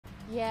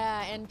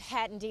Yeah, and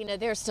Pat and Dina,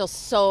 there's still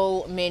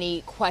so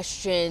many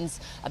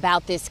questions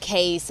about this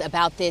case,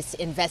 about this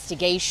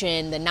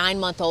investigation. The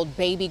 9-month-old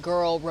baby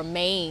girl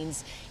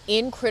remains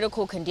in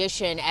critical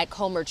condition at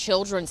Comer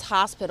Children's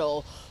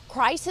Hospital.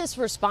 Crisis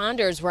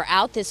responders were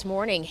out this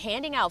morning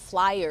handing out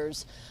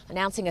flyers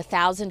announcing a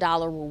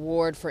 $1,000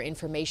 reward for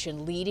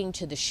information leading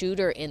to the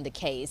shooter in the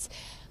case.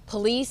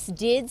 Police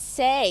did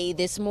say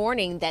this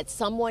morning that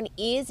someone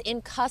is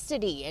in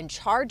custody and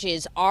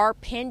charges are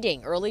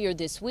pending. Earlier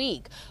this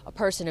week, a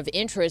person of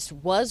interest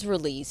was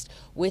released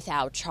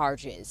without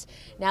charges.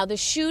 Now, the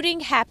shooting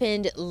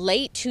happened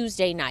late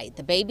Tuesday night.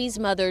 The baby's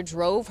mother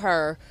drove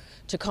her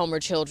to Comer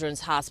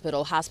Children's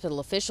Hospital. Hospital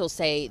officials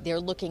say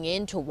they're looking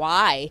into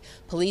why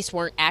police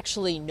weren't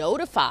actually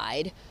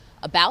notified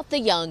about the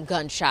young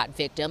gunshot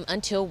victim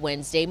until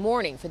Wednesday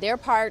morning. For their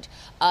part,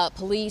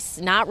 police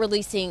not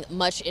releasing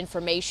much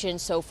information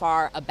so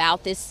far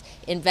about this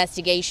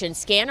investigation.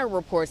 Scanner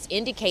reports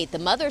indicate the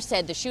mother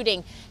said the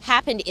shooting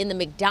happened in the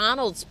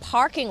McDonald's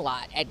parking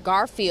lot at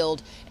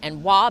Garfield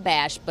and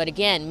Wabash. But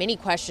again, many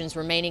questions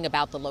remaining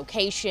about the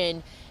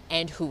location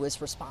and who is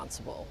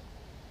responsible.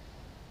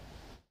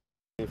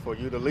 For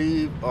you to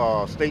leave,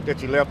 state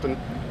that you left the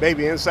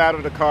baby inside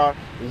of the car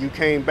and you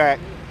came back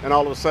and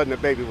all of a sudden the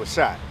baby was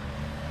shot.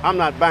 I'm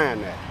not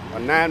buying that. A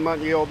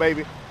 9-month-old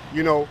baby,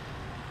 you know,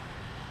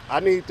 I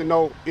need to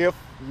know if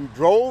you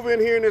drove in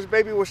here and this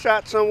baby was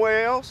shot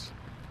somewhere else,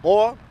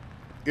 or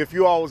if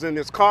you all was in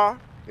this car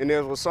and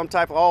there was some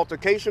type of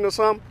altercation or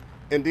something,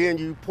 and then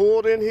you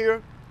pulled in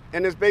here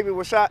and this baby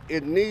was shot.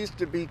 It needs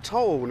to be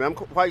told, and I'm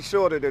quite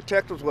sure the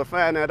detectives will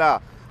find that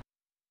out.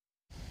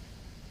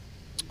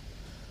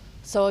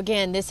 So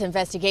again, this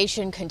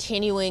investigation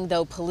continuing,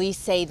 though police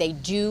say they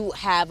do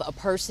have a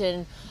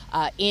person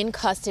in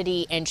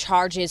custody and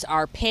charges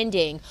are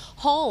pending.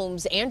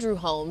 Andrew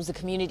Holmes, the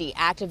community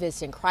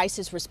activist and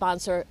crisis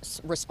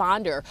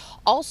responder,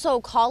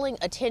 also calling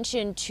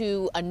attention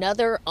to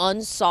another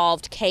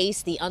unsolved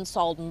case, the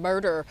unsolved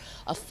murder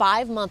of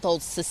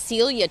 5-month-old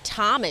Cecilia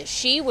Thomas.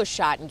 She was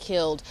shot and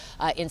killed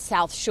in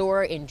South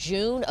Shore in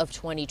June of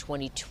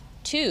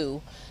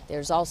 2022.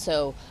 There's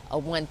also a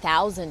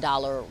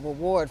 $1,000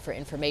 reward for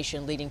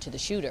information leading to the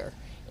shooter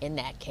in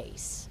that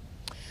case.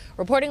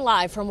 Reporting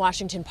live from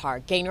Washington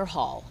Park, Gaynor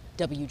Hall,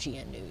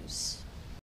 WGN News.